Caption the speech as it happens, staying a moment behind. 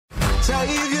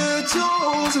Saviour,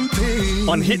 Juelz and Pete.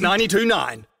 On Hit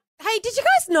 92.9. Hey, did you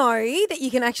guys know that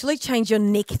you can actually change your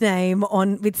nickname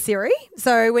with Siri?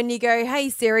 So when you go,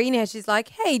 hey Siri, now she's like,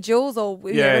 hey Juelz, or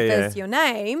refers to your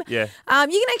name. Yeah. You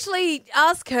can actually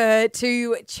ask her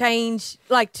to change,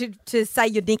 to say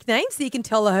your nickname so you can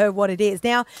tell her what it is.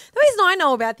 Now, the reason I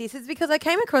know about this is because I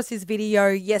came across this video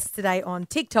yesterday on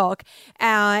TikTok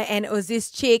and it was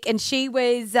this chick and she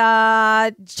was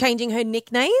changing her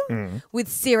nickname with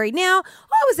Siri. Now,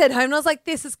 I was at home and I was like,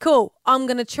 this is cool. I'm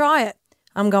going to try it.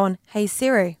 I'm going, hey,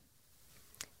 Siri.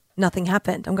 Nothing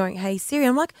happened. I'm going, hey, Siri.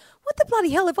 I'm like, what the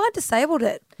bloody hell? Have I disabled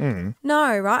it?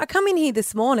 No, right? I come in here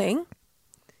this morning.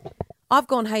 I've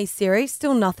gone, hey, Siri.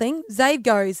 Still nothing. Zabe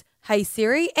goes, hey,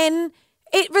 Siri. And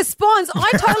it responds.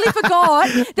 I totally forgot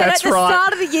that at the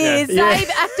start of the year, Zabe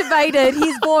activated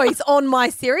his voice on my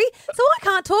Siri. So I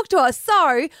can't talk to her.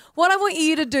 So what I want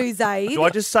you to do, Zabe. Do I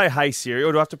just say, hey, Siri,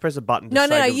 or do I have to press a button? No.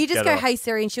 You just go, hey,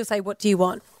 Siri, and she'll say, what do you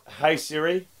want? Hey,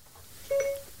 Siri.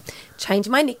 Change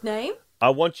my nickname. I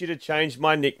want you to change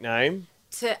my nickname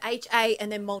to HA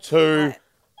and then multiply.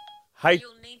 Hey.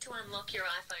 You'll need to unlock your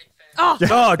iPhone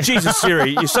first. Oh, Jesus,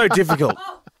 Siri, you're so difficult.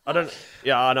 I know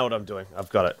what I'm doing.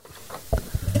 I've got it.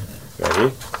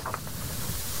 Ready?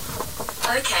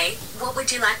 Okay, what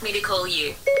would you like me to call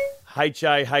you?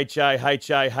 HA, HA,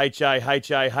 HA, HA,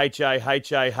 HA, HA,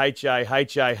 HA, HA,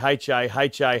 HA, HA,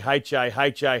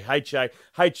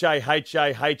 HA,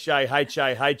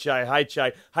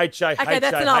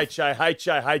 HA,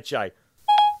 HA, HA.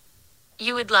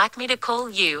 You would like me to call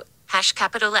you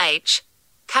capital H,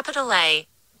 capital A,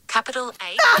 capital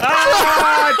H.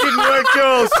 Ah, it didn't work,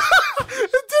 Juelz.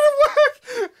 It didn't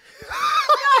work.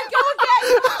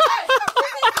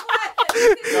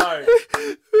 No.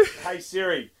 Hey,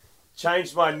 Siri.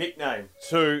 Change my nickname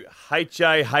to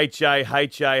HA, HA,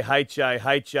 HA, HA, HA,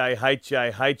 HA,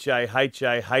 HA,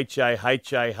 HA,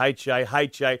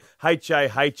 HA,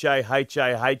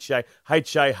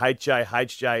 HA,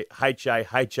 HA, HA,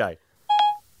 HA.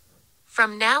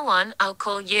 From now on, I'll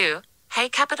call you Hey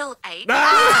Capital H. It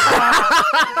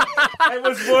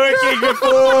was working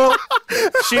before.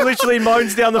 She literally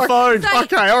moans down the phone.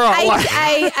 Okay, all right.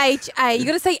 H-A-H-A. You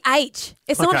got to say H.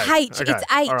 It's not H. It's H.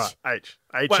 All right, H.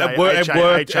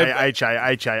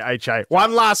 H-A-H-A-H-A-H-A-H-A.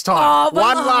 One last time.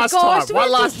 One last time. Do we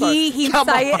have to hear him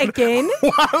say it again?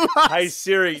 Hey,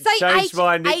 Siri, Say change H,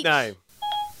 my H. nickname.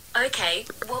 Okay,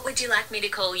 what would you like me to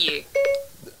call you?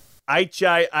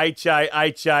 HA, HA,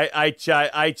 HA, HA,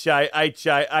 HA, HA,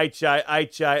 HA, HA,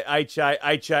 HA, HA,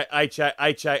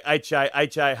 HA, HA,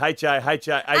 HA,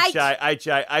 HA, HA,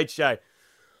 HA, HA.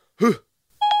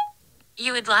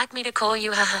 You would like me to call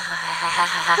you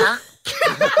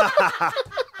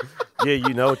Yeah,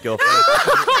 you know it, girlfriend.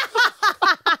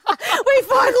 We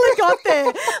finally got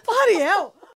there. Bloody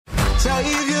hell.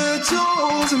 Saviour,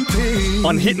 Juelz and Pete.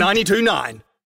 On Hit 92.9.